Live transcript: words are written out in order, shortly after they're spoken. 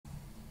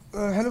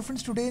Hello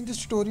friends, today in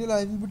this tutorial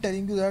I will be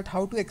telling you that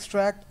how to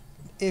extract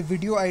a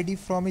video ID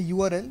from a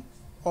URL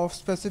of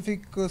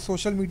specific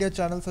social media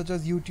channels such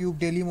as YouTube,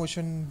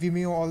 Dailymotion,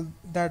 Vimeo, all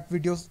that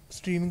video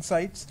streaming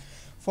sites.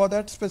 For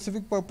that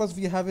specific purpose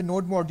we have a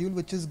node module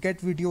which is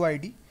get video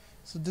ID.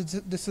 So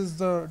this is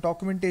the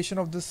documentation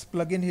of this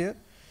plugin here.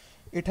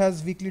 It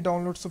has weekly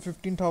downloads of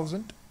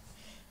 15,000,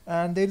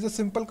 and there is a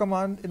simple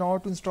command in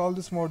order to install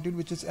this module,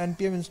 which is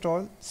npm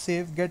install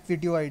save get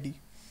video ID.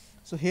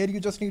 So here you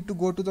just need to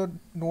go to the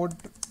node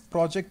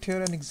project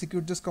here and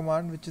execute this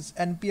command, which is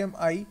npm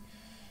I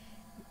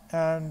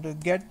and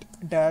get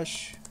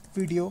dash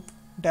video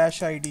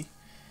dash ID.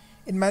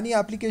 In many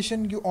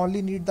applications you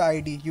only need the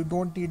ID, you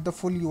don't need the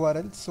full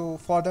URL. So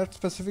for that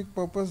specific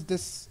purpose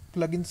this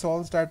plugin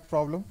solves that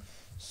problem.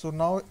 So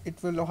now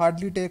it will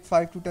hardly take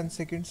 5 to 10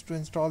 seconds to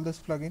install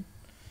this plugin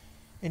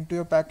into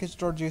your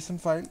package.json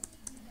file.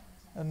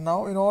 And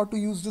now in order to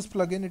use this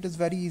plugin, it is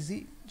very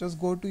easy. Just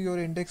go to your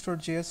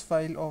index.js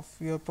file of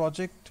your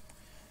project,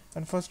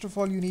 and first of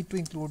all you need to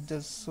include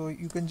this. So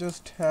you can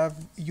just have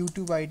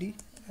YouTube ID,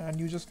 and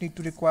you just need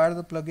to require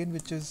the plugin,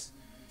 which is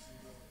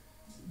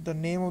the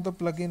name of the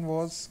plugin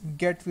was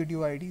get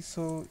video ID.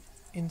 So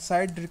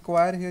inside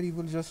require here you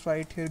will just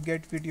write here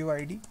get video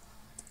ID.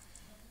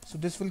 So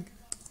this will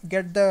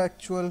get the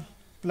actual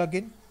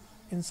plugin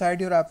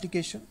inside your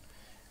application,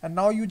 and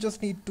now you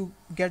just need to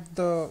get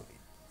the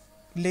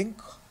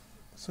link.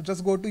 So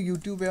just go to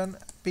YouTube and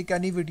pick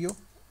any video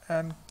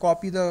and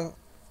copy the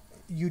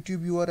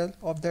YouTube URL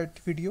of that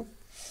video.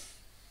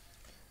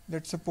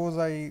 Let's suppose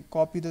I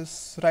copy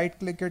this, right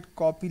click it,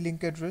 copy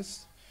link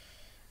address,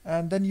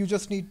 and then you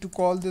just need to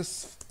call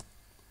this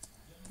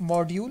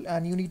module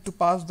and you need to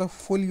pass the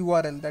full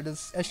URL, that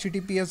is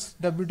https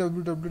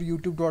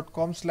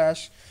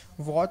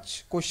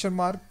www.youtube.com/watch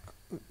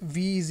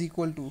v is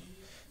equal to.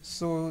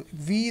 So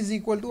v is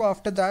equal to,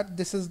 after that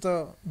this is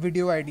the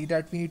video ID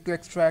that we need to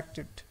extract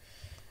it.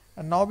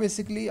 And now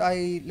basically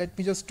let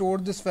me just store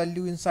this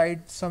value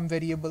inside some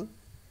variable.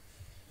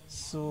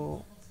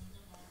 So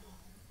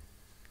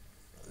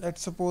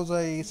let's suppose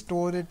I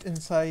store it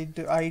inside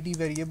the ID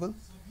variable,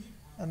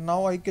 and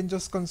now I can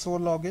just console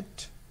log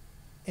it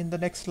in the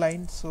next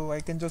line. So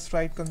I can just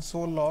write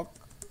console log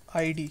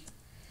ID.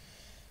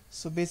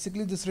 So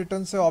basically this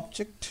returns an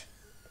object.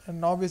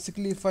 And now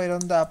basically if I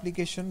run the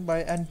application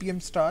by npm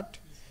start,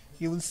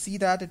 you will see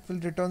that it will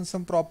return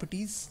some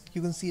properties.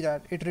 You can see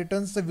that it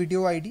returns the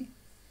video ID.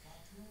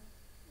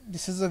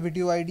 This is a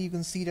video ID, you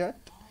can see that,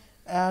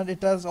 and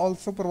it has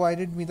also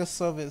provided me the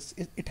service.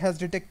 It has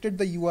detected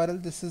the URL,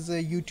 this is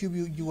a YouTube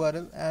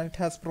URL, and it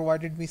has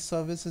provided me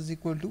service is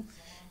equal to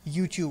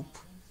YouTube.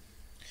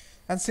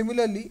 And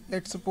similarly,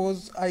 let's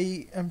suppose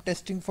I am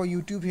testing for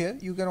YouTube here.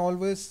 You can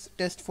always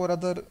test for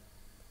other,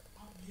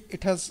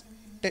 it has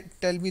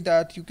tell me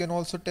that you can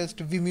also test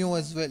Vimeo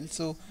as well.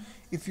 So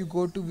if you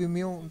go to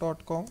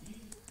vimeo.com,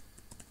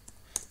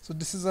 so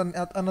this is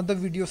another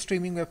video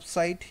streaming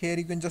website. Here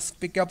you can just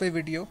pick up a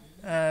video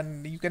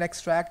and you can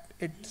extract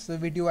its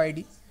video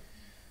ID.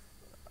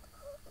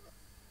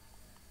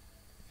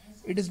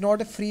 It is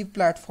not a free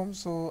platform,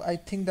 so I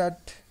think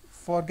that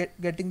for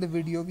getting the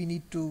video we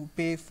need to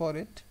pay for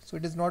it. So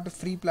it is not a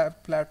free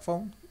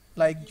platform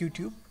like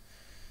YouTube.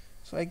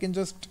 So I can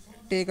just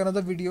take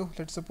another video,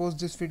 let's suppose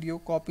this video,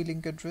 copy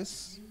link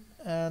address,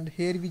 and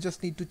here we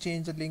just need to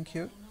change the link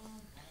here.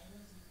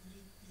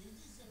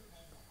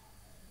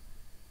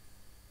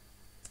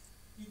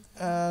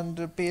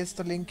 And paste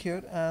the link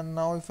here, and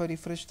now if I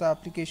refresh the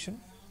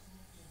application,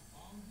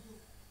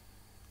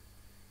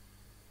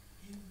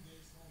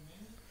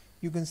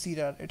 you can see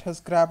that it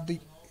has grabbed the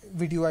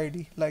video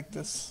ID like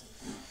this.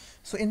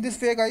 So in this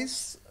way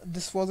guys,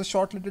 this was a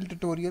short little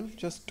tutorial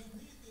just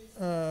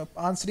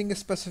answering a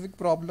specific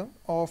problem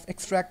of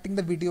extracting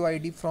the video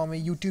ID from a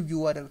YouTube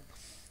URL.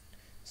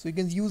 So you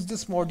can use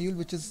this module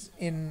which is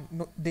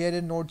there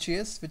in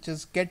Node.js, which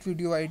is get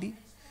video ID.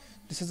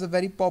 This is a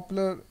very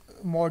popular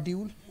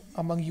module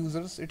among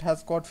users. It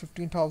has got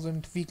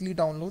 15,000 weekly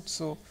downloads.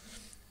 So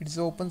it's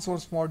an open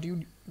source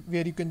module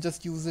where you can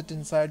just use it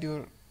inside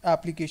your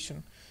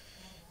application.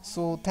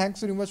 So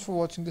thanks very much for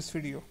watching this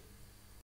video.